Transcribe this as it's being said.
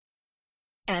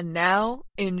And now,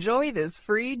 enjoy this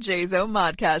free JZO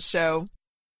Modcast show.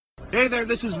 Hey there,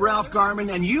 this is Ralph Garman,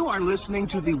 and you are listening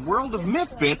to the World of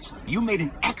Myth Bits. You made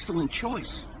an excellent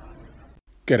choice.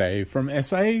 G'day from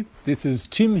SA, this is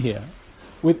Tim here,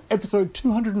 with episode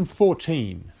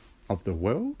 214 of the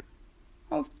World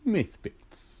of Myth Bits.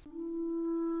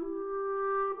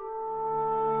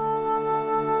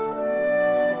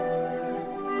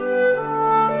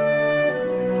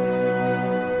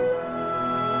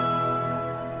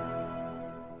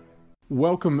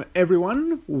 Welcome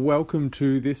everyone, welcome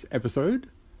to this episode.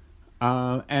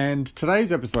 And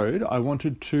today's episode I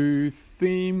wanted to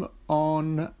theme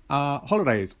on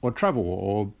holidays or travel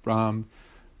or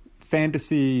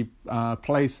fantasy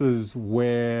places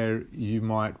where you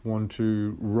might want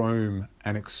to roam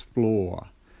and explore.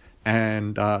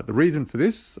 And the reason for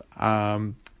this,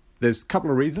 there's a couple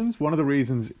of reasons. One of the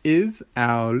reasons is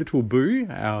our little Boo,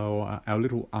 our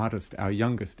little artist, our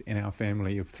youngest in our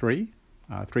family of three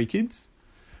kids,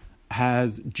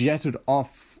 has jetted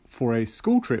off for a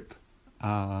school trip.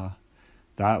 That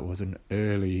was an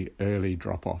early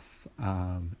drop-off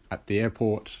at the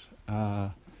airport.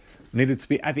 Needed to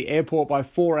be at the airport by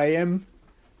 4 a.m.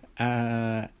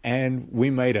 And we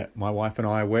made it. My wife and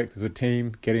I worked as a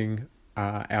team getting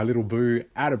our little Boo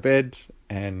out of bed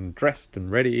and dressed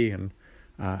and ready, and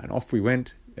off we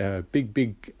went.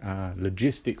 Big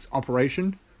logistics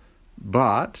operation,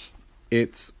 but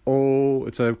it's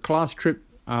a class trip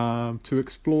to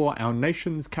explore our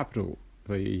nation's capital,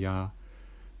 the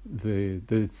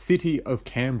city of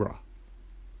Canberra.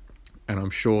 And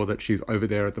I'm sure that she's over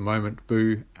there at the moment,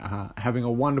 Boo, having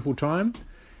a wonderful time.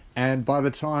 And by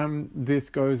the time this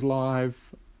goes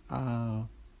live,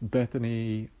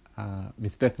 Bethany,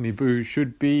 Miss Bethany Boo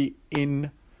should be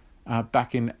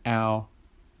back in our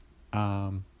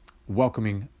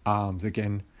welcoming arms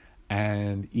again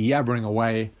and yabbering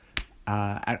away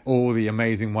at all the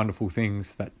amazing, wonderful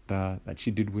things that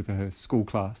she did with her school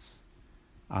class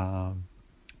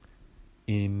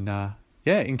in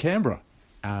Canberra.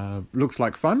 Looks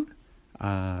like fun.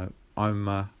 My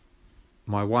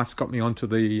wife's got me onto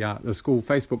the school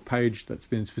Facebook page that's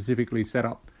been specifically set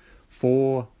up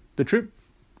for the trip,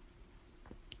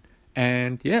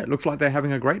 and it looks like they're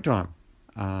having a great time.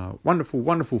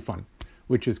 Wonderful fun,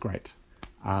 which is great.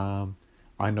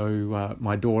 I know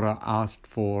my daughter asked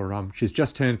for, she's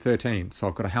just turned 13, so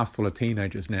I've got a house full of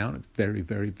teenagers now, and it's very,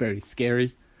 very, very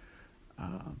scary.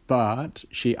 But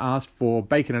she asked for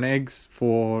bacon and eggs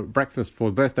for breakfast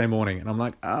for birthday morning. And I'm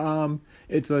like,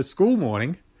 it's a school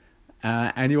morning,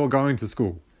 and you're going to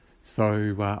school.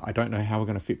 So I don't know how we're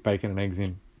going to fit bacon and eggs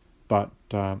in. But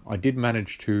I did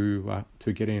manage to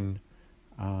get in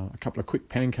a couple of quick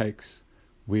pancakes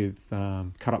with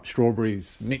cut up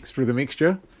strawberries mixed with a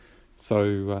mixture.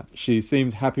 So she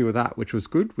seemed happy with that, which was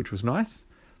good, which was nice.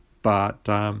 But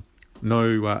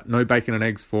no bacon and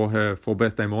eggs for her for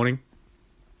birthday morning.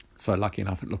 So lucky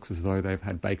enough, it looks as though they've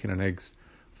had bacon and eggs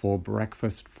for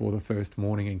breakfast for the first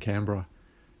morning in Canberra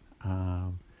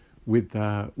with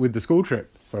the school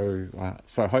trip. So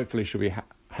hopefully she'll be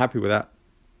happy with that,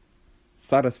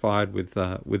 satisfied with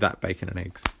that bacon and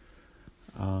eggs.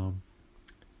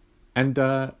 And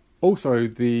also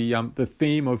the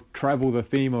theme of travel, the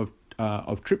theme of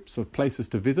trips, of places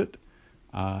to visit,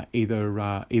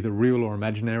 either real or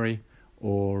imaginary,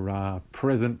 or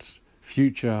present,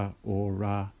 future,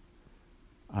 or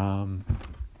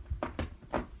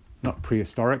not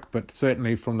prehistoric, but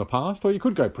certainly from the past, or you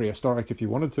could go prehistoric if you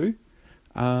wanted to.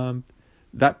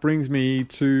 That brings me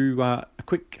to a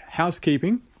quick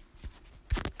housekeeping,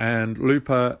 and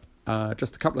Lupa,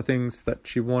 just a couple of things that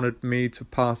she wanted me to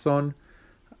pass on.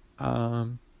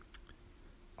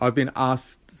 I've been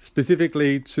asked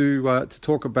specifically to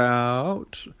talk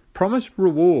about Promised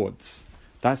Rewards.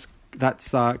 That's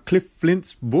Cliff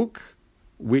Flint's book,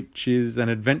 which is an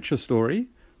adventure story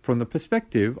from the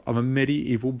perspective of a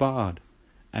medieval bard.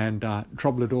 And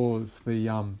troubadours,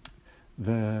 the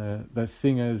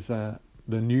singers, the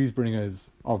newsbringers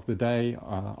of the day,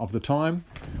 of the time,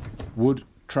 would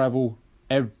travel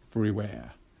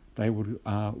everywhere. They would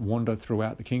wander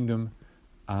throughout the kingdom.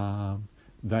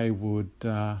 They would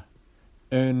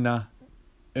earn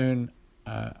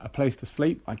a place to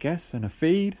sleep, I guess, and a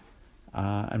feed,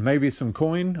 and maybe some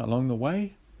coin along the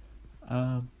way.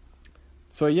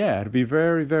 So it'd be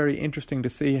very, very interesting to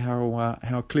see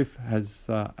how Cliff has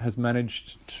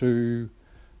managed to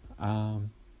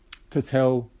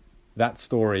tell that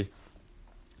story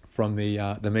from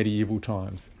the medieval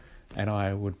times. And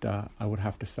I would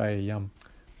have to say,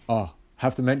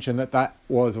 have to mention that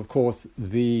was, of course,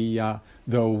 the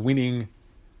winning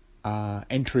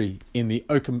entry in the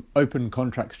Open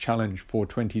Contracts Challenge for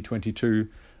 2022.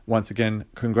 Once again,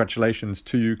 congratulations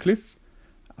to you, Cliff.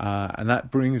 And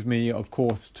that brings me, of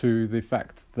course, to the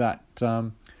fact that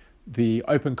the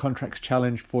Open Contracts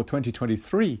Challenge for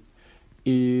 2023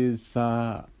 is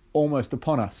almost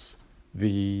upon us.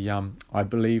 I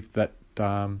believe that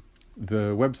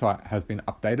the website has been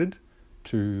updated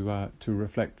to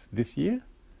reflect this year.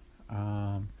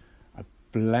 A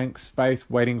blank space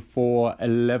waiting for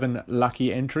 11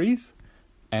 lucky entries,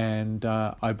 and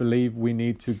I believe we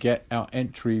need to get our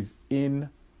entries in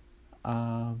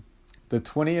the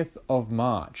 20th of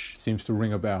March. Seems to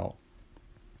ring a bell.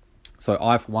 So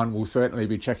I, for one, will certainly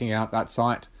be checking out that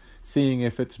site, seeing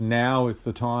if it's now is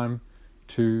the time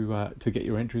to get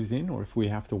your entries in, or if we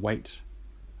have to wait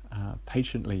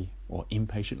patiently or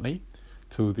impatiently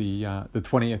till the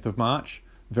 20th of March.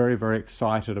 Very, very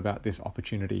excited about this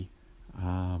opportunity.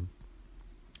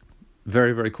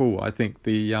 Very, very cool. I think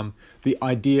the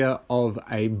idea of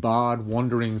a bard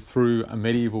wandering through a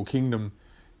medieval kingdom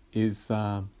is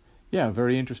a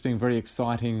very interesting, very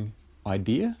exciting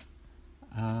idea.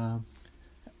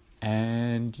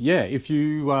 And yeah, if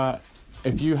you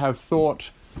have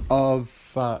thought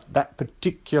of that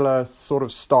particular sort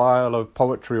of style of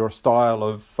poetry or style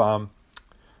of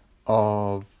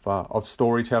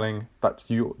storytelling,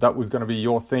 that was going to be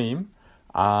your theme,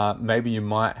 maybe you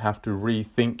might have to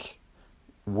rethink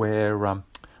where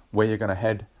you're going to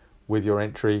head with your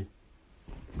entry,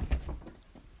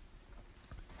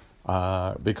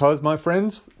 because, my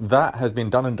friends, that has been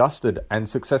done and dusted, and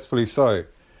successfully so.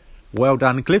 Well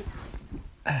done, Cliff.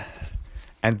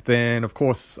 And then, of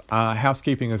course,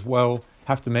 housekeeping as well.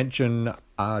 Have to mention,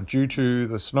 due to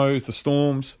the snows, the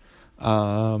storms,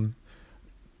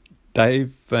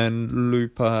 Dave and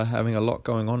Loop are having a lot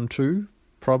going on too.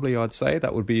 Probably, I'd say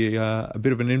that would be a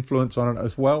bit of an influence on it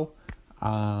as well.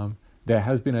 There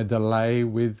has been a delay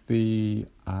with the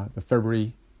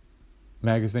February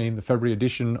magazine, the February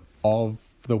edition of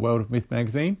the World of Myth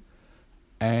magazine,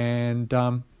 and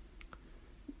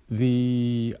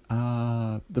the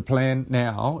plan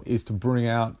now is to bring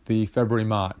out the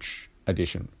February-March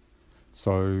edition.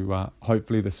 So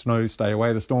hopefully the snows stay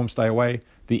away, the storms stay away,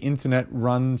 the internet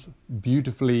runs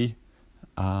beautifully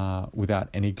without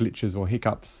any glitches or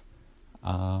hiccups.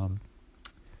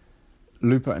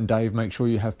 Looper and Dave, make sure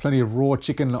you have plenty of raw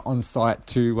chicken on site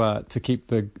to keep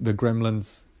the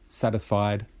gremlins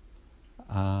satisfied.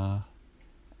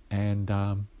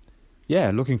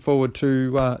 Looking forward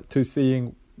to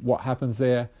seeing what happens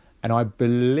there. And I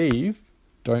believe,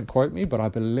 don't quote me, but I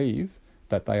believe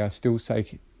that they are still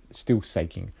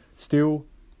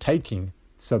taking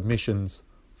submissions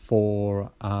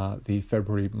for the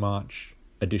February-March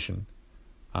edition.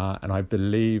 And I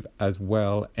believe as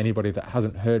well, anybody that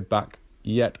hasn't heard back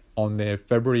yet on their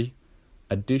February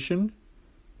edition,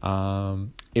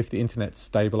 if the internet's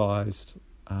stabilized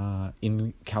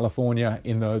in California,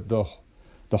 in the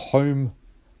home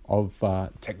of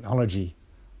technology,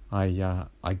 I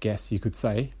guess you could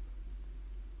say,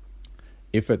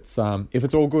 if it's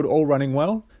all good, all running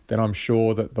well, then I'm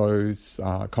sure that those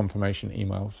confirmation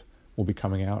emails will be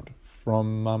coming out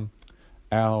from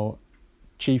our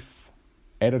chief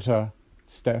editor,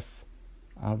 Steph,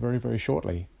 very, very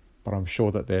shortly. But I'm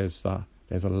sure that there's a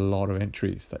lot of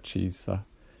entries that she's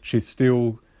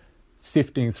still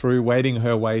sifting through, wading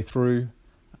her way through.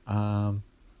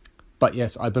 But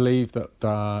yes, I believe that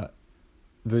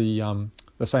the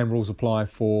same rules apply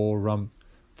for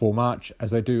March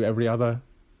as they do every other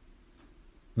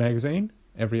magazine,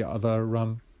 every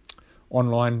other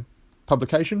online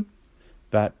publication.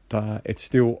 That it's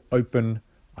still open,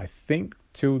 I think,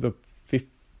 till the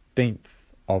 15th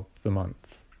of the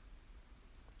month.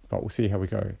 But we'll see how we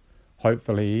go.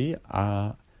 Hopefully,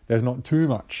 there's not too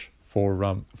much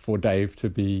for Dave to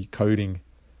be coding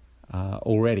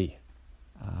already.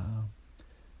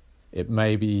 It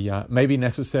may be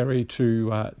necessary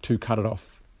to cut it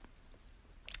off,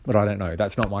 but I don't know.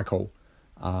 That's not my call.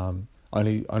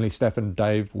 Only Steph and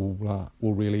Dave will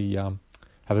really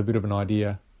have a bit of an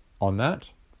idea on that.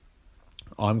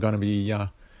 I'm going to be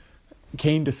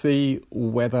keen to see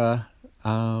whether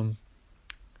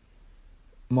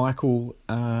Michael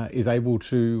is able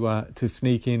to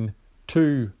sneak in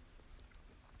 2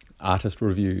 artist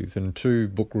reviews and 2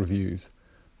 book reviews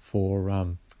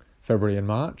for February and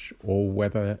March, or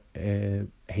whether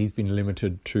he's been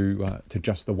limited to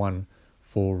just the one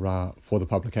for the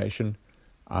publication.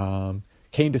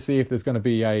 Keen to see if there's going to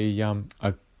be a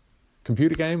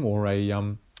computer game or a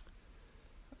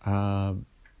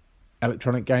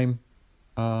electronic game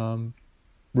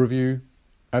review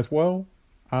as well,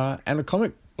 and a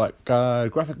comic, like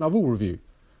graphic novel review.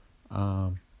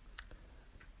 I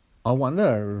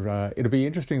wonder, it'll be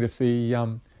interesting to see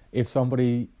if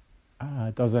somebody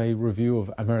does a review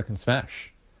of American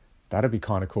Smash. That'd be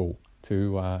kind of cool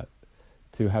to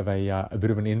have a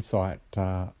bit of an insight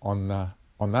on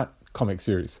that comic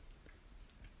series.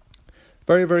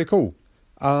 Very, very cool.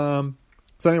 So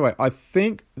anyway, I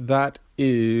think that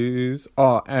is...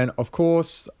 Oh, and of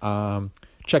course,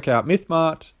 check out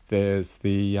MythMart. There's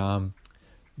the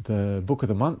Book of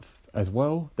the Month as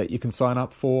well that you can sign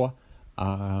up for.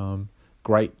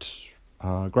 Great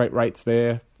rates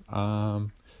there.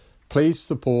 Please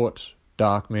support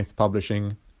Dark Myth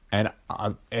Publishing and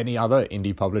any other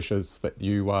indie publishers that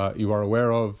you are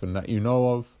aware of and that you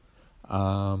know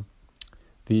of.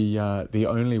 The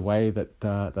only way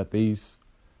that these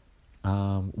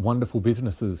wonderful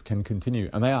businesses can continue,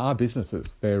 and they are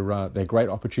businesses. They're great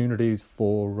opportunities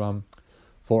for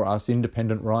us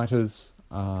independent writers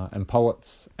and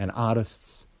poets and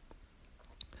artists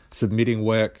submitting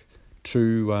work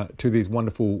to these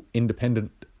wonderful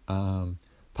independent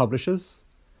publishers.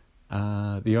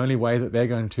 The only way that they're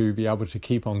going to be able to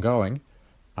keep on going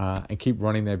and keep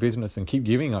running their business and keep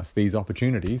giving us these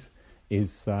opportunities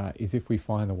is if we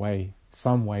find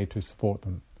some way to support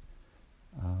them.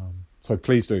 So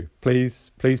please do.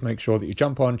 Please make sure that you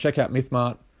jump on, check out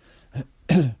MythMart,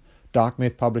 Dark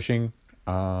Myth Publishing,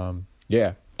 and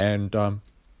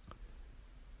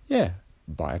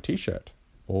buy a t-shirt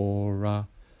or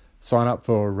sign up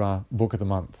for Book of the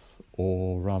Month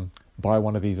or buy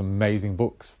one of these amazing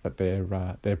books that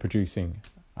they're producing.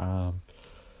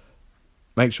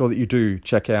 Make sure that you do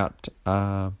check out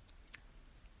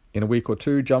in a week or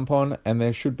two, jump on, and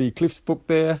there should be Cliff's book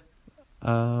there.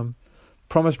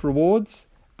 Promised rewards,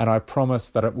 and I promise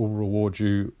that it will reward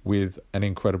you with an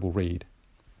incredible read.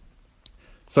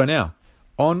 So now,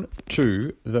 on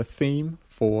to the theme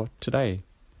for today.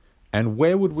 And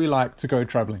where would we like to go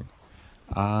travelling?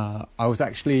 I was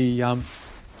actually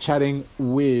chatting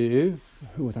with...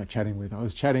 Who was I chatting with? I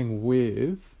was chatting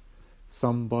with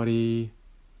somebody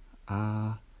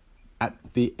at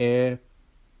the air...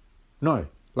 No,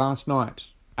 last night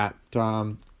at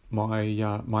my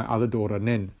other daughter,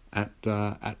 Nen, at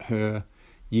her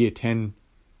Year 10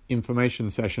 information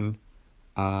session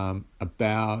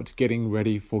about getting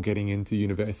ready for getting into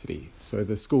university. So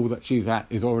the school that she's at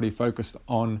is already focused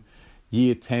on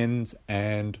Year 10s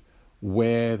and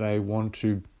where they want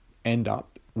to end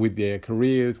up with their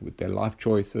careers, with their life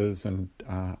choices and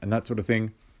that sort of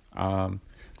thing.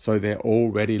 So they're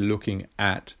already looking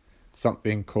at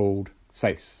something called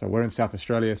SACE. So we're in South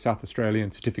Australia, South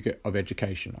Australian Certificate of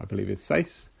Education, I believe it's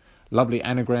SACE. Lovely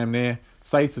anagram there.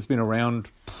 SACE has been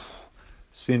around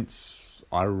since,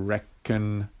 I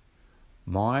reckon,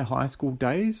 my high school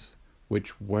days,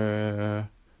 which were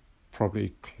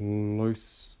probably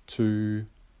close to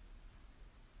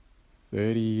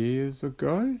 30 years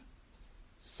ago.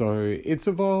 So it's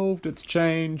evolved, it's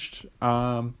changed.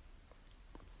 But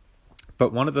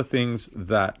one of the things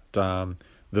that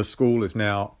the school is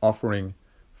now offering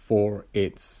for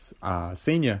its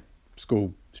senior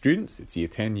school students, it's Year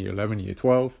 10, Year 11, Year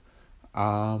 12,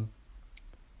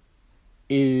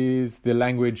 is the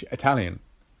language Italian.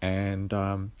 And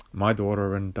my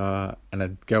daughter and a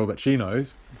girl that she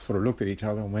knows sort of looked at each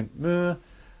other and went,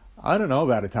 I don't know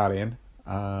about Italian.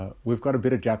 We've got a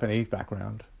bit of Japanese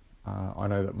background. I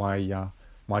know that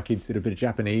my kids did a bit of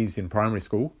Japanese in primary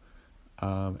school,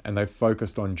 and they've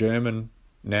focused on German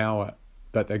now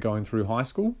that they're going through high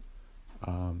school.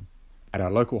 At our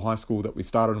local high school that we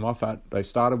started them off at, they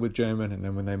started with German, and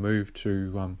then when they moved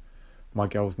to, my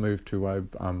girls moved to a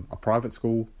private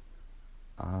school,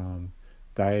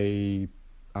 they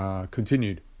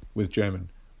continued with German,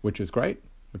 which is great,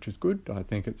 which is good. I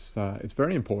think it's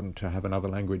very important to have another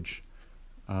language.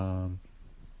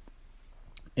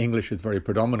 English is very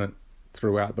predominant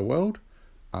throughout the world.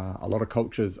 A lot of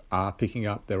cultures are picking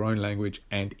up their own language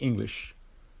and English.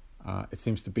 It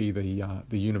seems to be the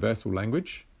universal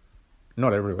language.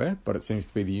 Not everywhere, but it seems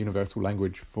to be the universal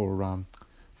language for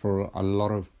a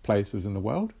lot of places in the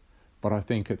world. But I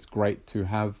think it's great to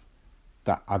have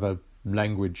that other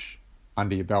language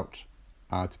under your belt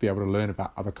to be able to learn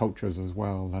about other cultures as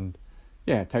well. And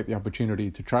take the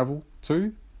opportunity to travel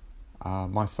too.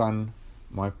 My son,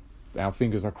 our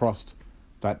fingers are crossed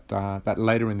that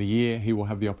later in the year he will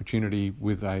have the opportunity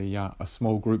with a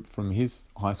small group from his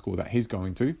high school that he's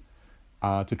going to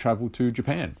travel to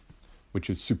Japan, which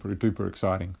is super duper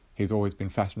exciting. He's always been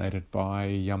fascinated by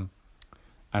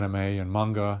anime and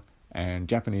manga and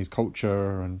Japanese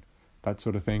culture and that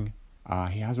sort of thing.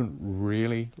 He hasn't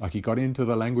really, he got into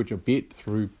the language a bit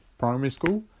through primary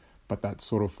school, but that's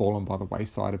sort of fallen by the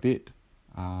wayside a bit.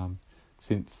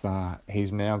 since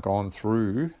he's now gone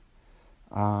through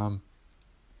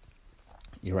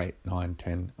year 8, 9,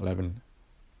 10, 11,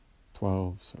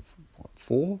 12, so what,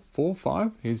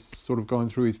 5. He's sort of going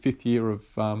through his 5th year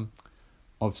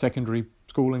of secondary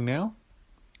schooling now.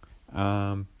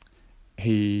 But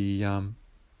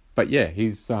yeah,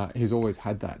 he's always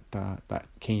had that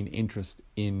keen interest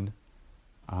in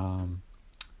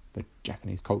the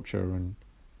Japanese culture and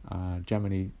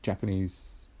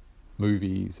Japanese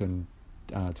movies and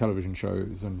television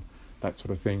shows and that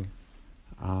sort of thing.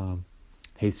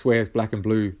 He swears black and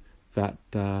blue that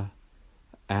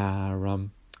our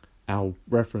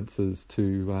references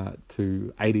to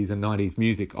 80s and 90s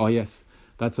music. Oh yes,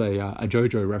 that's a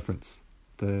JoJo reference.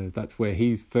 That's where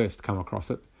he's first come across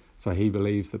it. So he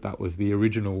believes that was the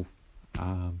original.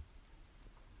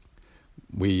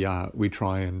 We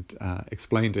try and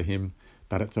explain to him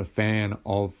that it's a fan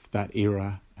of that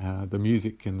era, the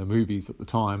music and the movies at the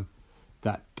time,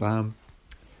 that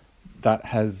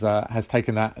has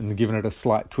taken that and given it a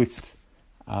slight twist,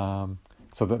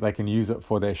 so that they can use it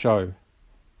for their show.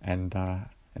 And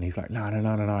he's like, no,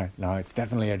 it's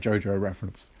definitely a JoJo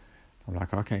reference. I'm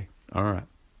like, okay, all right,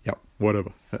 yep,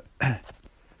 whatever.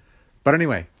 But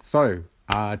anyway, so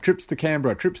trips to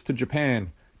Canberra, trips to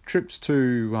Japan, trips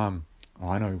to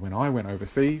I know when I went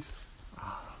overseas,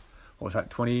 what was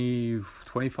that,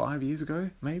 25 years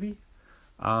ago maybe?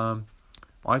 I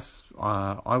was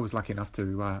lucky enough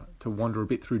to wander a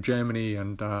bit through Germany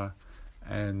and the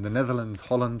Netherlands,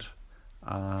 Holland.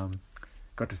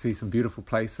 Got to see some beautiful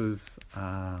places.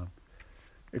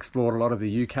 Explored a lot of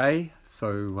the UK,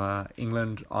 so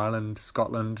England, Ireland,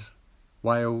 Scotland,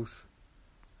 Wales.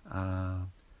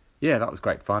 Yeah, that was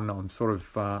great fun.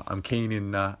 I'm keen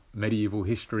in medieval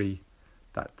history.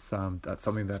 That's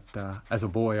something that as a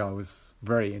boy I was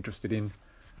very interested in.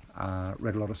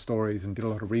 Read a lot of stories and did a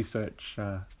lot of research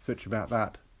about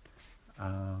that.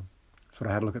 Sort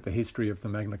of had a look at the history of the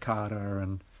Magna Carta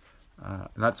and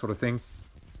that sort of thing.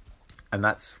 And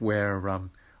that's where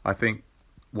I think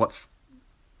what's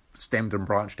stemmed and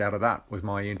branched out of that was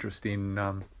my interest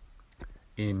in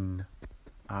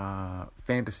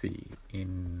fantasy,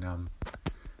 in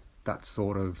that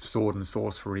sort of sword and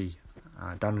sorcery,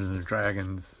 Dungeons and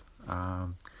Dragons,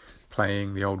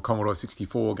 playing the old Commodore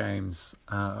 64 games,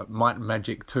 Might and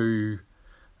Magic 2,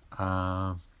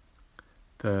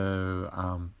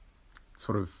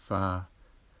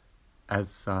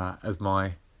 as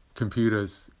my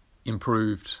computers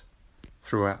improved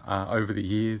throughout over the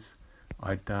years,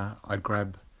 I'd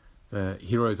grab the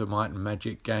Heroes of Might and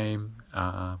Magic game.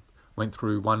 Went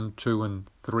through 1, 2, and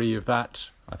 3 of that.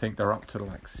 I think they're up to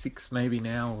like 6 maybe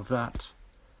now of that.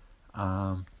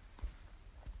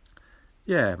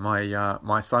 Yeah,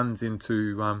 my son's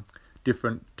into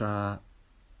different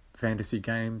fantasy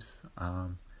games.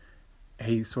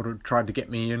 He sort of tried to get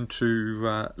me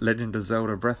into Legend of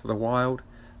Zelda Breath of the Wild,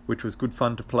 which was good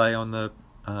fun to play on the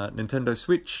Nintendo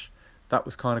Switch. That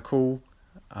was kind of cool.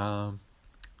 I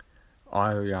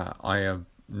am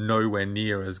nowhere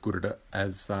near as good at it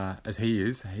as he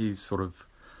is. He's sort of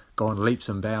gone leaps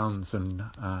and bounds and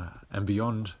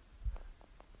beyond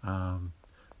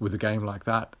with a game like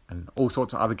that, and all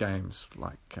sorts of other games,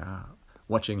 like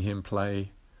watching him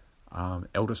play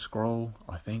Elder Scroll.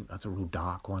 I think that's a real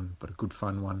dark one, but a good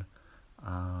fun one.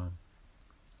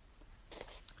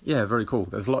 Yeah, very cool.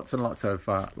 There's lots and lots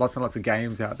of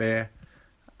games out there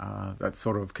that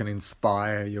sort of can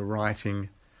inspire your writing,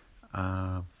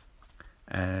 and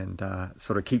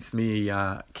sort of keeps me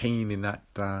keen in that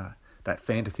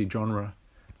fantasy genre.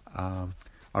 I'm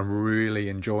really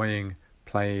enjoying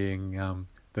playing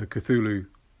the Cthulhu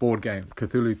board game,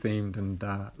 Cthulhu themed and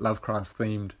Lovecraft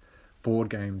themed board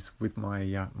games with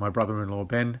my my brother-in-law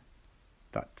Ben.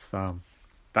 That's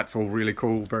all really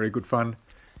cool, very good fun,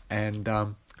 and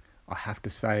I have to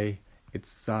say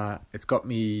it's got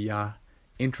me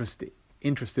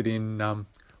interested in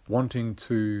wanting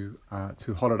to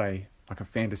holiday, like a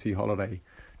fantasy holiday,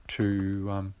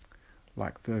 to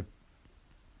like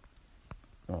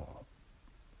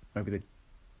maybe the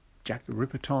Jack the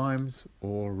Ripper times,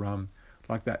 or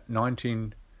like that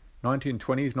 1920s,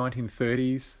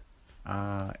 1930s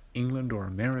England or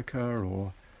America,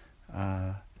 or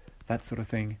that sort of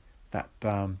thing. That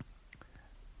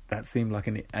seemed like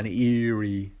an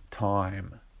eerie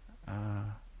time.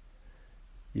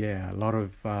 Yeah, a lot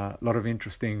of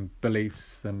interesting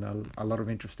beliefs and a lot of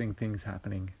interesting things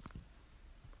happening.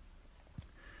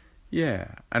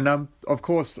 Yeah, and of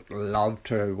course love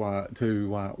to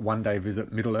one day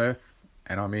visit Middle Earth,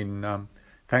 and I mean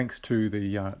thanks to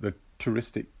the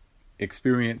touristic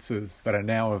experiences that are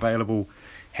now available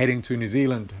heading to New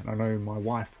Zealand. And I know my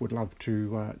wife would love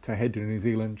to head to New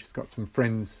Zealand. She's got some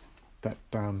friends that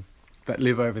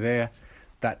live over there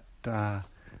that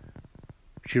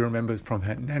she remembers from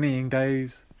her nannying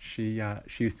days. She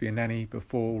used to be a nanny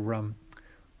before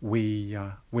we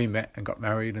met and got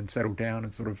married and settled down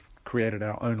and sort of created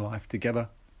our own life together.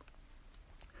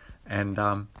 And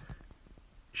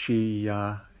she's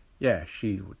nannied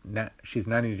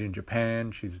in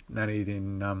Japan. She's nannied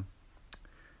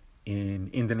in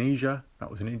Indonesia. That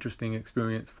was an interesting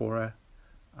experience for her.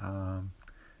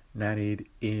 Nannied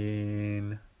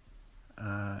in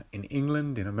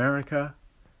England, in America.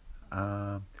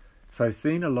 So I've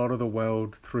seen a lot of the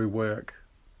world through work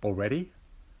already.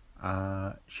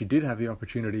 She did have the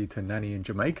opportunity to nanny in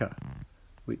Jamaica,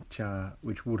 which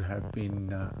would have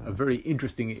been a very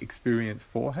interesting experience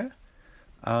for her.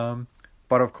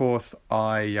 But of course,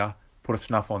 I put a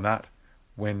snuff on that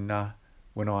when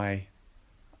I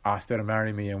asked her to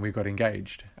marry me and we got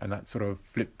engaged, and that sort of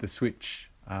flipped the switch.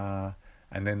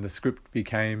 And then the script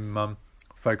became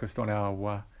focused on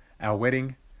our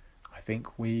wedding. I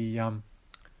think we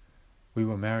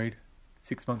were married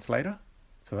 6 months later,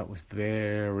 so that was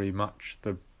very much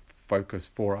the focus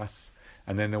for us.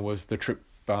 And then there was the trip,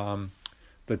 the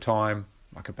time,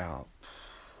 like about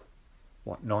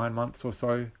 9 months or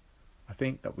so, I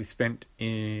think, that we spent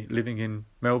living in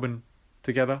Melbourne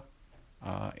together,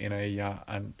 in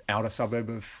an outer suburb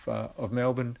of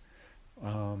Melbourne,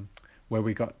 where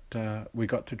we got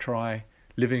to try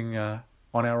living on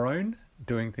our own,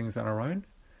 doing things on our own.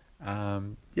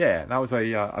 That was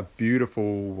a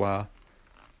beautiful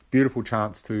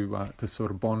chance to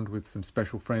sort of bond with some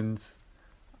special friends.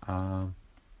 I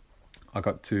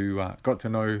got to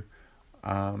know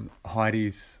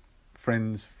Heidi's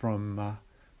friends from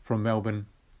Melbourne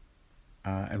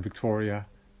and Victoria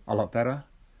a lot better,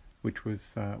 which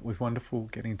was wonderful,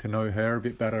 getting to know her a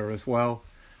bit better as well.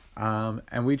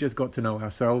 And we just got to know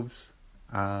ourselves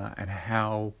and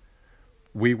how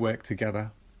we work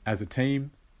together as a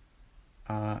team,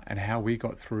 and how we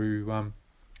got through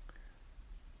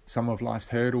some of life's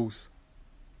hurdles.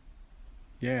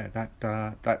 Yeah,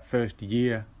 that first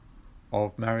year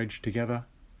of marriage together,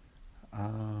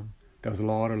 there was a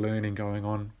lot of learning going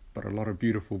on, but a lot of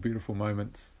beautiful, beautiful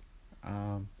moments.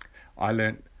 I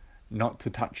learnt not to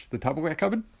touch the Tupperware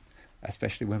cupboard,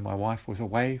 especially when my wife was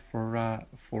away for a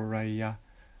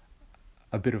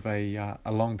bit of a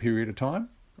long period of time.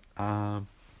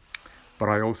 But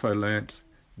I also learnt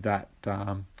that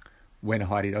when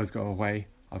Heidi does go away,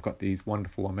 I've got these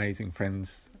wonderful, amazing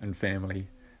friends and family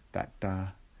that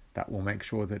will make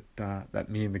sure that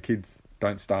me and the kids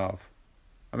don't starve.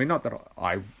 I mean, not that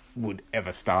I would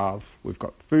ever starve. We've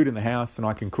got food in the house and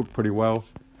I can cook pretty well.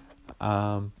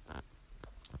 But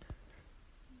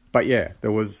yeah,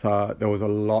 there was a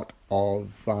lot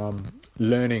of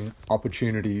learning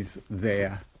opportunities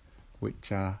there,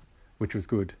 which was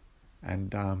good,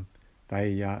 and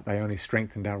they only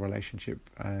strengthened our relationship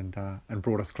and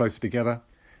brought us closer together,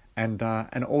 and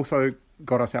also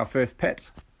got us our first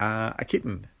pet, a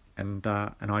kitten, and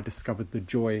I discovered the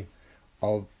joy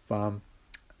of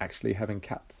actually having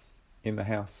cats in the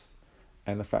house,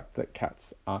 and the fact that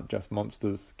cats aren't just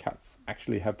monsters. Cats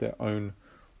actually have their own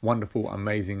wonderful,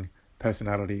 amazing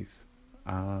personalities,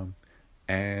 and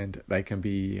they can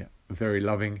be very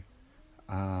loving.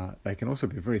 They can also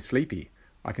be very sleepy.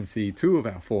 I can see 2 of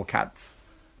our 4 cats.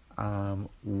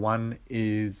 One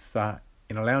is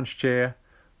in a lounge chair,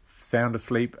 sound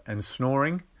asleep and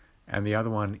snoring, and the other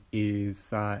one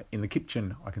is in the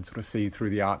kitchen. I can sort of see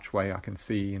through the archway. I can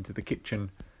see into the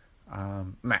kitchen.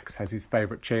 Max has his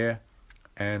favourite chair,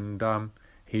 and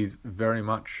he's very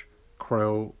much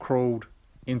crawled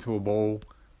into a ball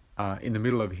in the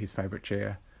middle of his favourite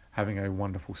chair, having a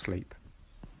wonderful sleep.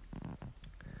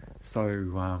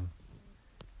 So,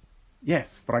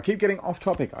 yes, but I keep getting off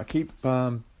topic. I keep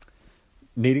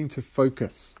needing to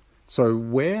focus.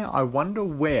 So I wonder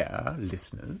where,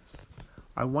 listeners,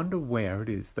 it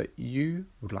is that you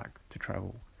would like to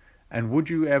travel. And would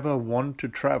you ever want to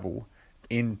travel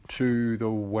into the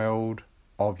world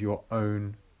of your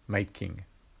own making?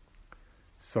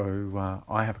 So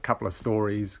I have a couple of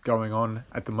stories going on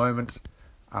at the moment.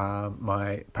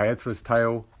 My Paethra's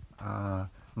Tale,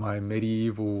 my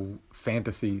medieval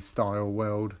fantasy style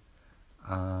world,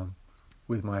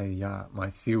 with my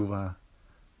Silva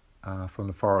from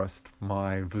the forest,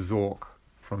 my Vzork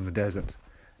from the desert,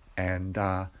 and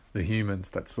the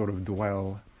humans that sort of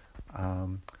dwell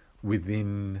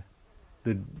within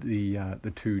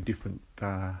the 2 different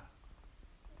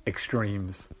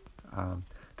extremes.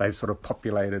 They've sort of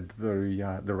populated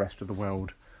the rest of the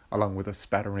world along with a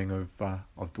spattering of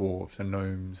dwarves and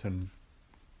gnomes and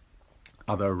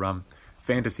other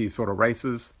fantasy sort of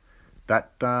races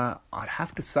that I'd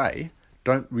have to say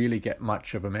don't really get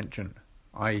much of a mention.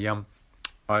 I've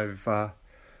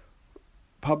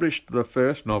published the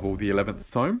first novel, the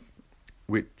 11th tome,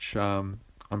 which I'm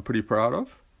pretty proud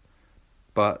of,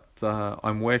 but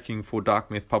I'm working for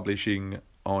Dark Myth Publishing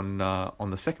on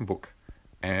the second book,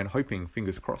 and hoping,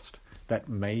 fingers crossed, that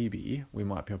maybe we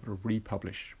might be able to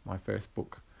republish my first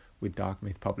book with Dark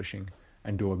Myth Publishing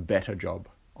and do a better job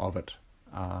of it.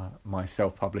 My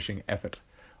self-publishing effort,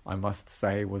 I must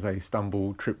say, was a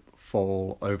stumble, trip,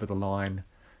 fall over the line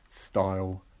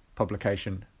style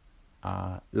publication.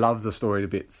 Love the story to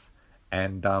bits,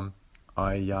 and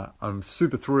I'm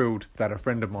super thrilled that a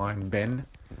friend of mine, Ben,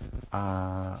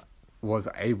 was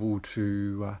able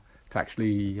to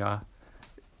actually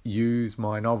use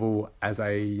my novel as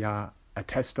a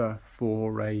tester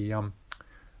for a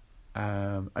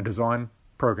design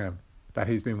program that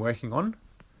he's been working on,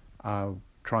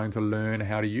 trying to learn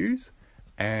how to use.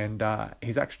 And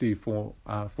he's actually for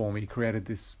me created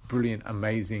this brilliant,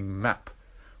 amazing map,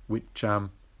 which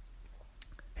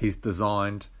he's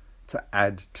designed to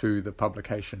add to the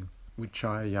publication, which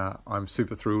I'm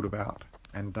super thrilled about,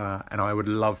 and I would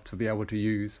love to be able to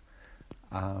use.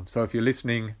 So if you're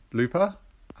listening, Looper,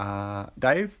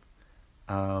 Dave,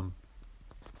 call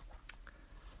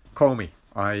me.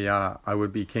 I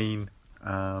would be keen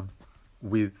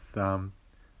with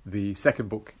the second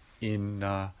book in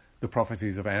the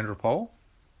Prophecies of Andropol.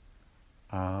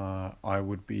 I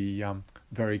would be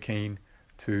very keen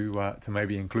to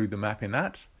maybe include the map in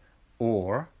that,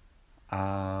 or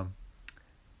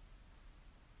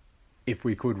if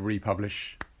we could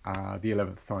republish the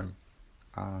 11th tome.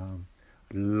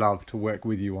 I'd love to work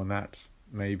with you on that.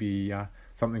 Maybe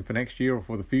something for next year or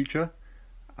for the future,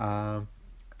 and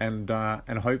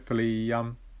hopefully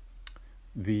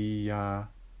the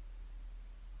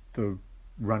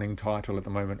running title at the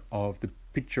moment of The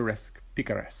Picturesque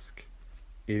Picaresque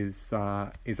is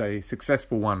a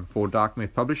successful one for Dark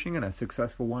Myth Publishing and a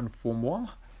successful one for moi.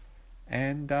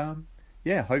 And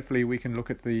hopefully we can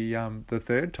look at the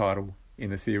third title in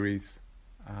the series.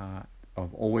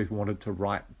 I've always wanted to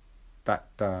write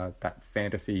that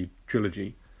fantasy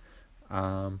trilogy,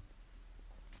 and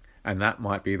that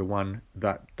might be the one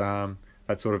that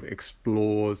sort of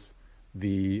explores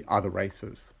the other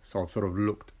races. So I've sort of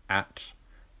looked at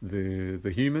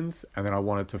the humans, and then I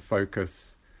wanted to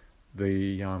focus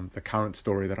the current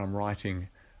story that I'm writing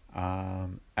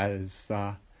as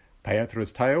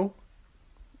Peatra's Tale.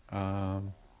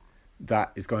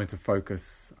 That is going to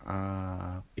focus,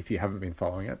 if you haven't been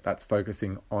following it, that's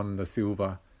focusing on the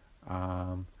silver,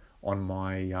 on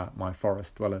my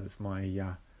forest dwellers,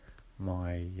 my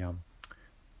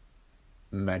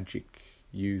magic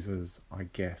users, I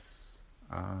guess,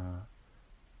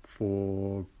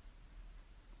 for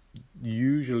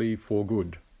usually for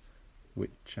good,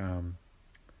 which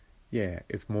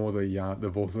it's more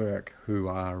the Vorzerk who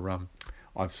are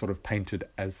I've sort of painted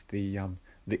as the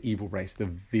evil race, the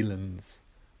villains,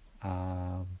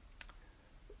 the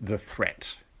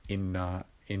threat in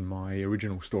my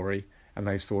original story, and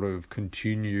they sort of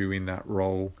continue in that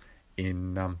role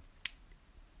in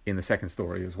the second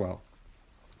story as well.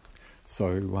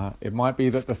 So it might be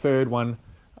that the third one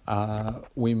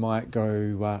we might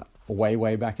go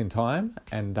way back in time,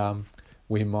 and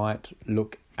we might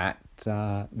look at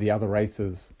the other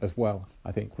races as well.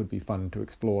 I think would be fun to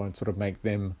explore and sort of make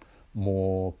them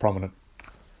more prominent.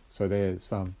 So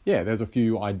there's a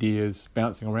few ideas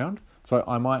bouncing around. So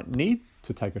I might need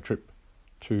to take a trip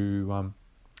to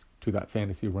that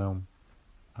fantasy realm.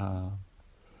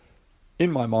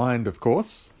 In my mind, of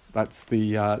course, that's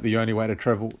the only way to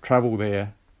travel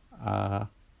there.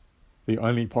 The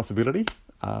only possibility,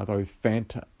 those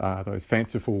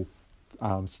fanciful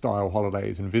style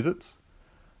holidays and visits.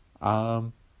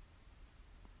 That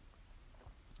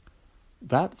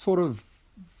sort of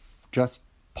just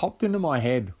popped into my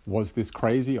head was this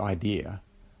crazy idea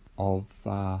of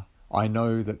I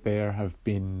know that there have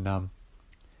been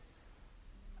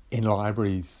in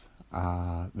libraries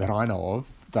that I know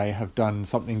of, they have done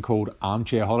something called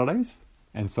armchair holidays,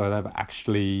 and so they've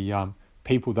actually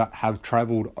people that have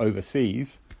travelled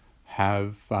overseas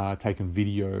have taken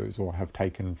videos or have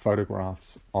taken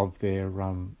photographs of their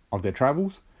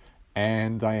travels,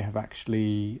 and they have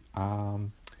actually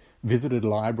visited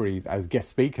libraries as guest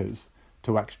speakers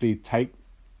to actually take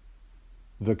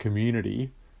the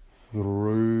community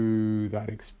through that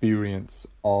experience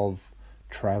of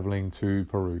travelling to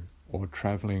Peru or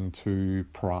travelling to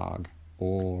Prague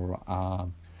or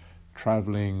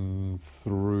travelling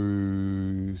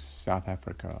through South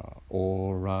Africa,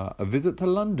 or a visit to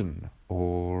London,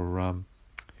 or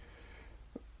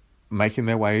making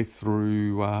their way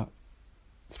through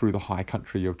the high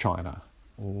country of China,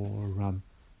 or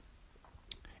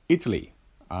Italy.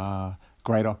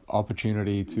 Great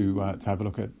opportunity to have a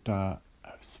look at a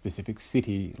specific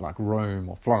city like Rome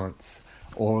or Florence,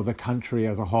 or the country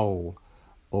as a whole,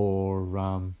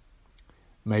 or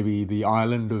maybe the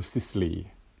island of Sicily,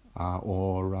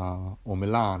 or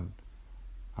Milan,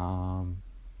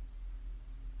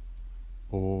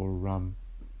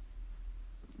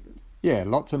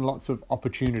 lots and lots of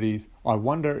opportunities. I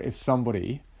wonder if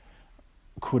somebody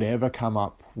could ever come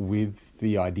up with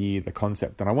the idea, the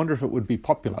concept, and I wonder if it would be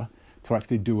popular to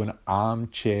actually do an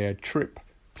armchair trip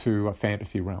to a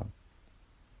fantasy realm.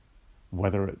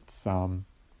 Whether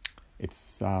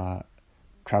it's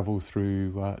travel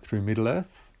through Middle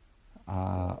Earth,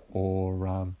 or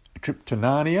a trip to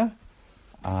Narnia.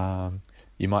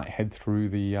 You might head through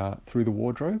the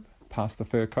wardrobe, past the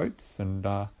fur coats, and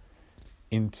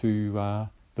into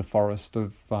the forest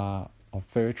of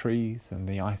fir trees and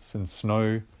the ice and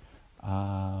snow.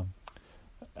 How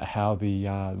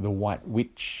the White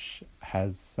Witch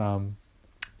has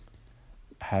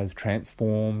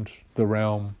transformed the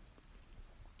realm.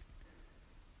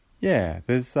 Yeah,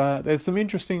 there's some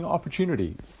interesting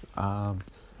opportunities.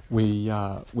 We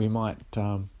might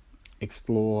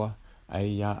explore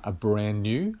a brand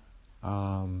new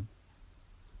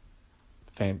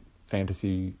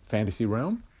fantasy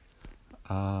realm.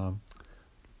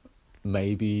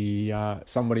 Maybe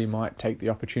somebody might take the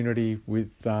opportunity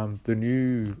with the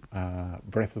new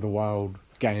Breath of the Wild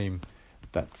game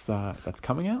that's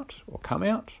coming out or come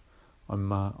out. I'm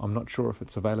not sure if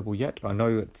it's available yet. I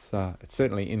know it's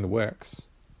certainly in the works.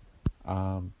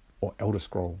 Or Elder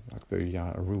Scroll, like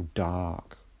a real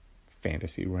dark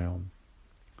fantasy realm.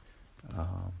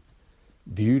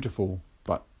 Beautiful,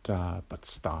 but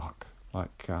stark,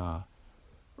 like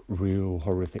real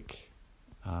horrific.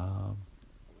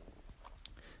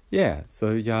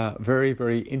 So very,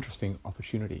 very interesting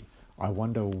opportunity. I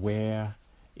wonder where,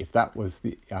 if that was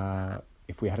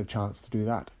if we had a chance to do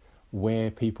that,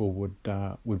 where people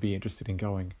would be interested in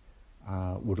going,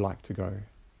 would like to go.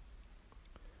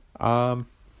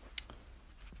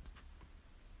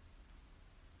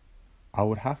 I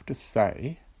would have to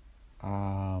say,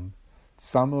 some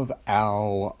of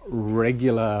our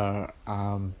regular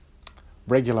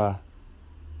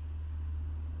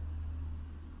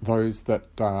those that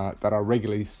are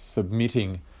regularly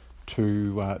submitting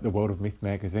to the World of Myth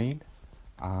magazine,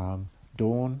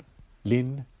 Dawn,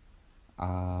 Lynn,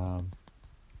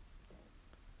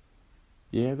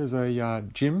 there's a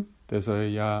Jim. There's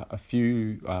a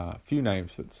few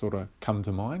names that sort of come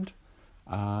to mind.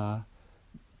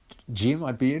 Jim,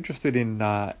 I'd be interested in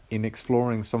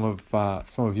exploring some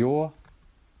of your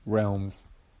realms,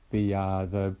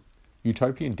 the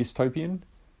utopian, dystopian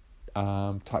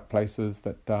type places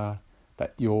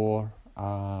that you're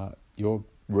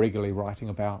regularly writing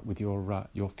about with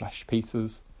your flash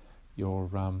pieces. I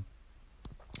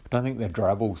don't think they're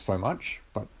Drabble so much,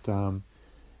 but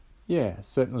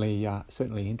certainly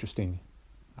interesting.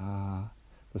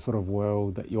 The sort of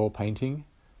world that you're painting.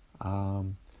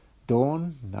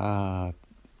 Dawn, the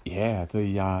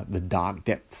dark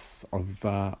depths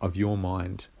of your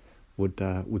mind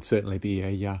would certainly be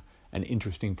an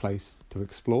interesting place to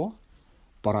explore.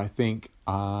 But I think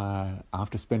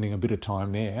after spending a bit of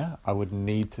time there, I would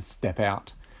need to step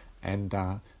out and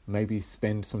maybe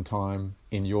spend some time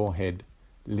in your head,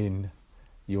 Lynn.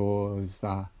 Yours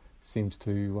seems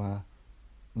to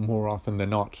more often than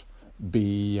not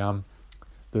be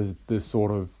the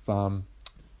sort of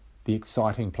the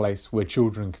exciting place where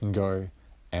children can go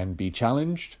and be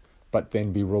challenged, but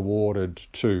then be rewarded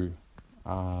too.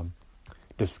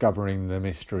 Discovering the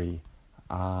mystery,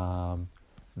 the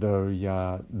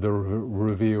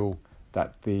reveal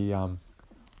that the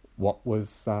what was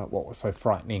so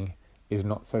frightening is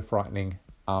not so frightening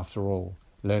after all.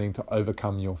 Learning to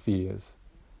overcome your fears.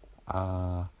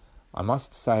 I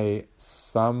must say,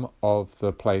 some of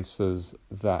the places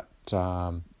that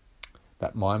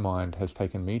my mind has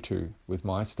taken me to with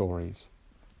my stories,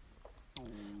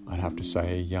 I'd have to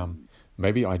say,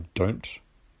 maybe I don't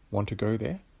want to go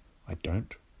there. I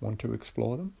don't want to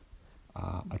explore them.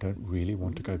 I don't really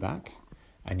want to go back.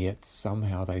 And yet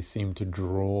somehow they seem to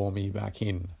draw me back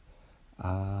in.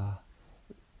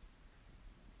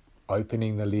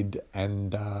 Opening the lid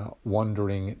and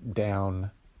wandering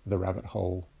down the rabbit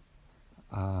hole.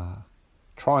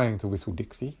 Trying to whistle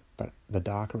Dixie, but the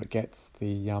darker it gets,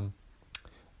 the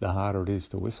harder it is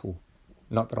to whistle.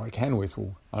 Not that I can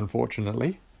whistle,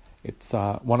 unfortunately. It's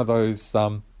one of those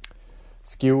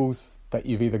skills that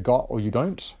you've either got or you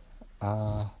don't,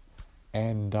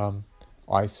 and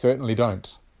I certainly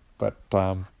don't. But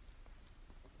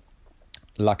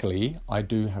luckily, I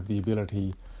do have the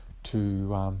ability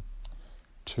to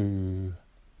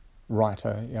write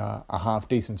a half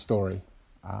decent story,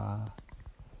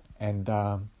 and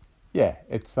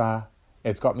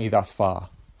it's got me thus far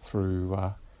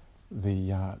through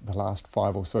the last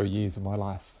 5 or so years of my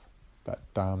life. But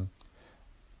I'm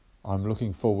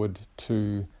looking forward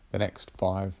to the next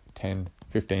 5, 10,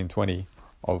 15, 20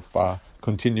 of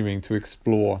continuing to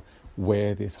explore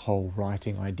where this whole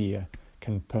writing idea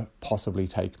can possibly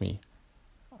take me.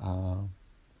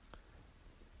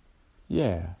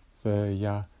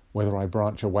 Whether I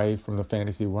branch away from the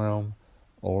fantasy realm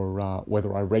or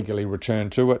whether I regularly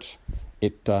return to it.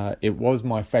 It was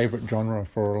my favourite genre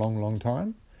for a long, long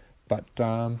time, but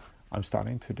I'm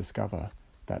starting to discover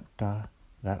that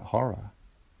horror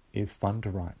is fun to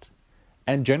write,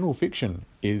 and general fiction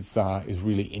is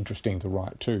really interesting to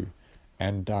write too.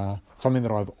 And something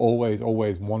that I've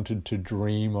always wanted to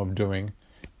dream of doing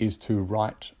is to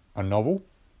write a novel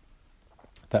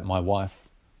that my wife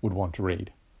would want to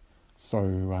read.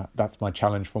 So that's my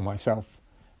challenge for myself,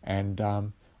 and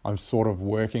I'm sort of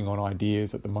working on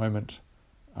ideas at the moment.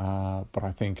 But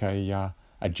I think a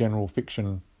general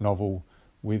fiction novel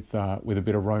with a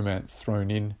bit of romance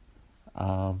thrown in,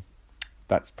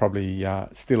 that's probably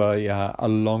still a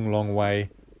long way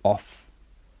off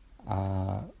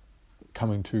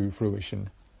coming to fruition.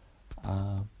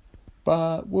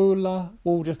 But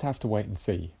we'll just have to wait and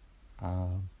see.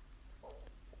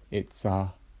 It's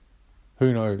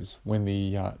who knows when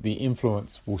the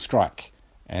influence will strike,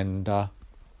 and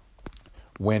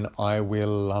when I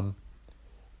will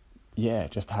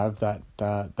just have that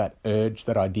urge,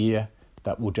 that idea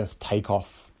that will just take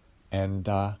off, and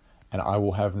I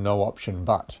will have no option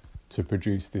but to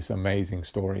produce this amazing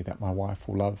story that my wife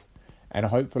will love, and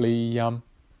hopefully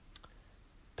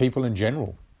people in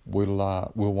general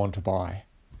will want to buy.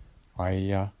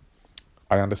 I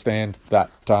understand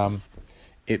that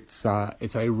it's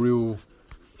a real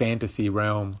fantasy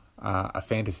realm, a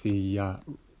fantasy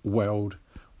world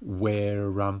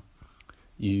where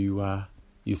you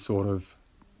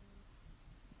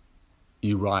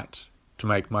write to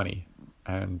make money,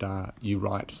 and you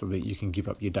write so that you can give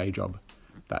up your day job.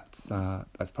 That's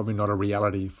probably not a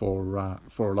reality for a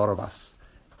lot of us.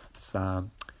 It's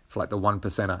like the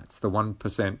 1%er. It's the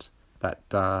 1% that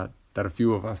a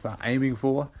few of us are aiming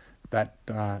for, that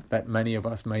many of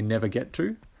us may never get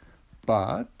to.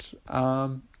 But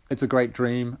it's a great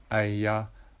dream, a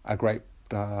great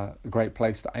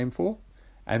place to aim for.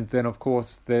 And then, of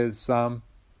course, there's the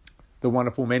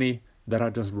wonderful many that are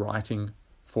just writing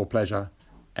for pleasure,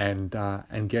 and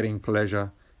getting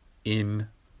pleasure in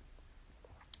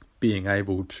being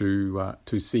able to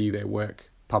see their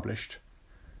work published.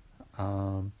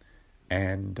 For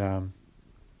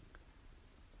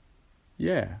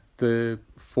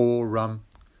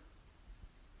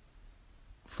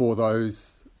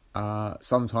those,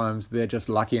 sometimes they're just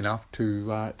lucky enough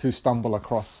to stumble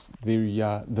across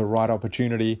the right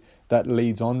opportunity that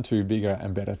leads on to bigger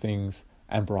and better things,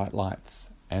 and bright lights,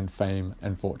 and fame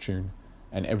and fortune,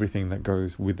 and everything that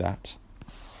goes with that.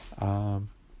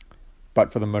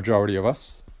 But for the majority of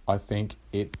us, I think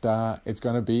it's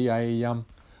going to be a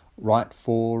right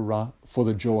for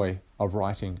the joy of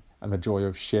writing and the joy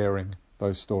of sharing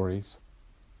those stories.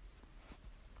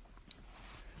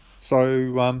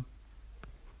 So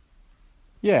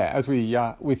as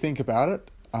we think about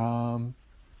it,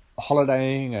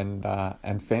 holidaying and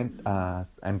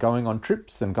going on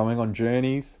trips and going on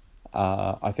journeys.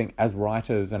 I think as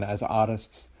writers and as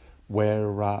artists,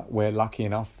 we're lucky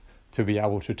enough to be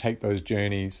able to take those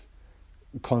journeys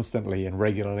constantly and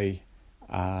regularly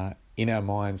in our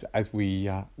minds as we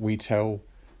tell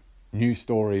new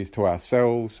stories to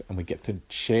ourselves, and we get to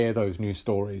share those new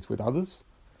stories with others.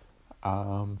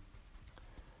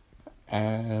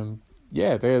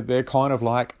 They're kind of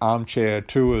like armchair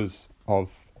tours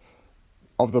of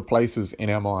the places in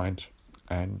our mind,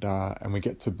 and we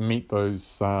get to meet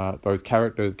those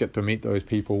characters, get to meet those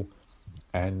people,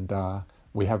 and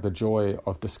we have the joy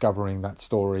of discovering that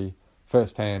story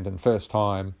firsthand and first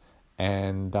time,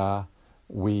 and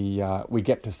we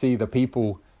get to see the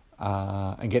people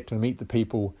and get to meet the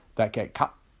people that get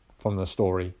cut from the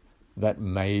story that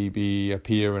maybe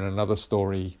appear in another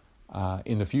story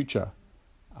in the future.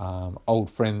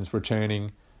 Old friends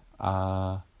returning,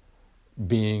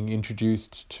 being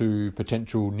introduced to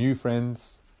potential new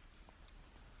friends.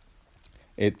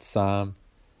 It's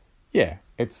yeah,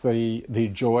 it's the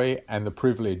joy and the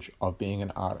privilege of being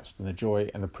an artist, and the joy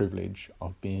and the privilege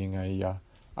of being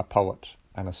a poet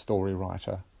and a story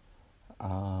writer.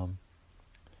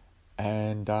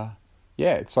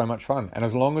 Yeah, it's so much fun. And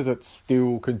as long as it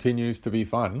still continues to be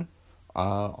fun,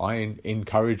 I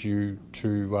encourage you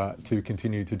to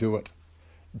continue to do it.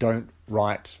 Don't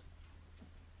write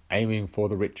aiming for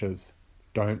the riches.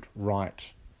 Don't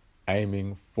write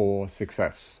aiming for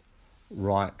success.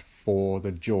 Write for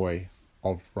the joy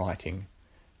of writing.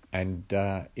 And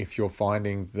if you're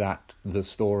finding that the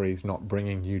story is not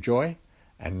bringing you joy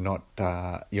and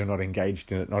you're not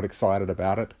engaged in it, not excited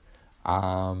about it,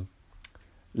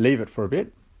 leave it for a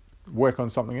bit, work on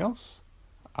something else,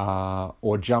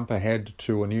 or jump ahead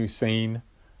to a new scene,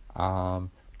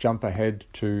 jump ahead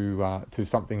to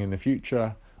something in the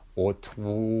future, or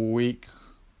tweak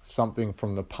something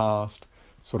from the past,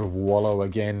 sort of wallow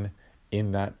again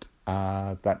in that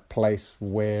place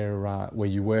where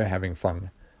you were having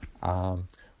fun,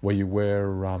 where you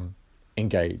were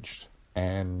engaged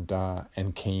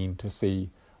and keen to see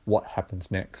what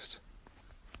happens next.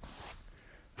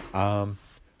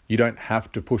 You don't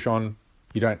have to push on.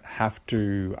 You don't have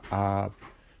to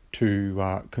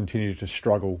continue to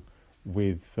struggle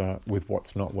with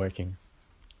what's not working.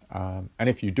 And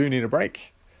if you do need a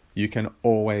break, you can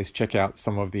always check out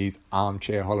some of these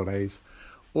armchair holidays,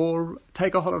 or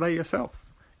take a holiday yourself.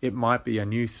 It might be a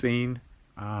new scene.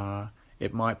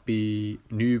 It might be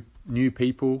new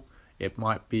people. It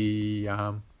might be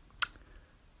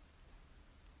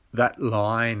that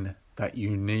line that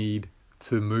you need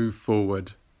to move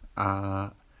forward.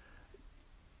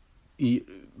 It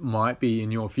might be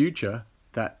in your future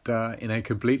that in a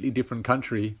completely different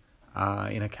country,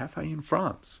 in a cafe in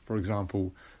France, for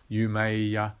example, you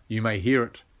may hear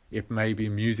it. It may be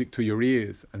music to your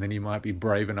ears, and then you might be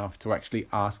brave enough to actually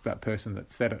ask that person that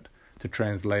said it to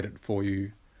translate it for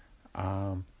you.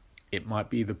 It might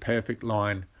be the perfect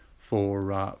line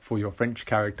for your French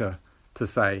character to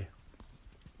say,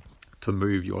 to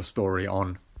move your story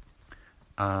on.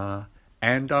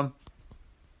 And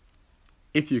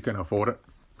if you can afford it,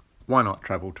 why not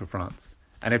travel to France?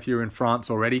 And if you're in France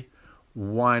already,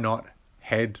 why not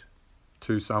head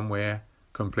to somewhere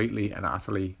completely and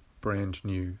utterly brand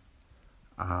new?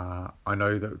 I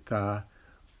know that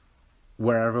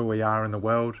wherever we are in the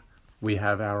world, we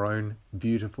have our own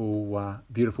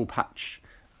beautiful patch,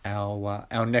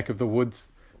 our neck of the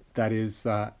woods that is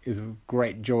of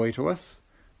great joy to us.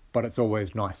 But it's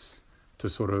always nice to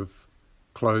sort of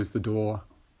close the door,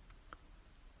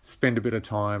 spend a bit of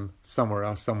time somewhere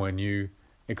else, somewhere new,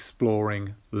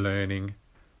 exploring, learning,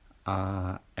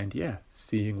 and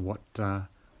seeing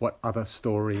what other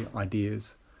story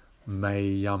ideas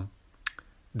may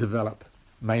develop,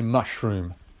 may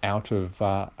mushroom out of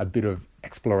a bit of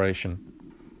exploration.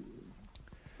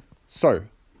 So,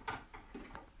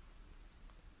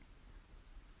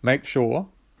 make sure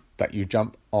that you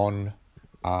jump on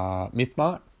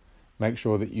MythMart. Make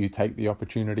sure that you take the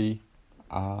opportunity.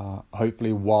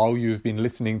 Hopefully, while you've been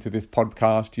listening to this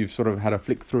podcast, you've sort of had a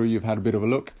flick through. You've had a bit of a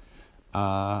look.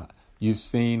 You've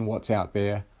seen what's out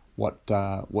there, what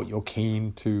you're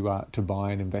keen to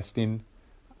buy and invest in.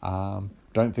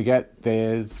 Don't forget,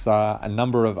 there's a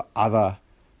number of other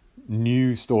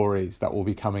new stories that will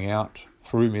be coming out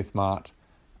through MythMart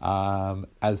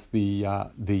as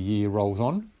the year rolls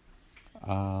on.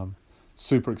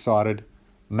 Super excited.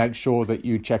 Make sure that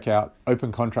you check out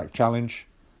Open Contract Challenge.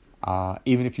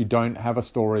 Even if you don't have a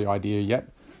story idea yet,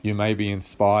 you may be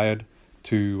inspired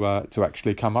to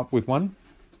actually come up with one.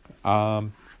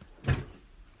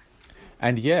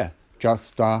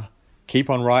 Just keep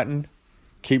on writing,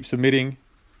 keep submitting,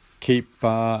 keep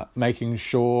making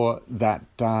sure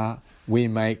that we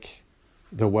make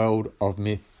the world of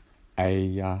myth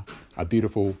a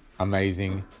beautiful,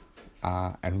 amazing,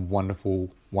 and wonderful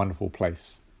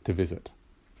place to visit.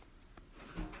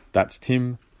 That's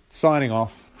Tim signing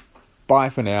off. Bye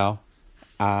for now,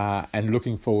 and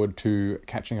looking forward to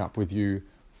catching up with you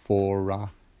for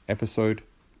episode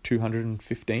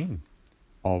 215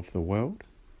 of the World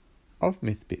of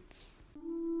Myth Bits.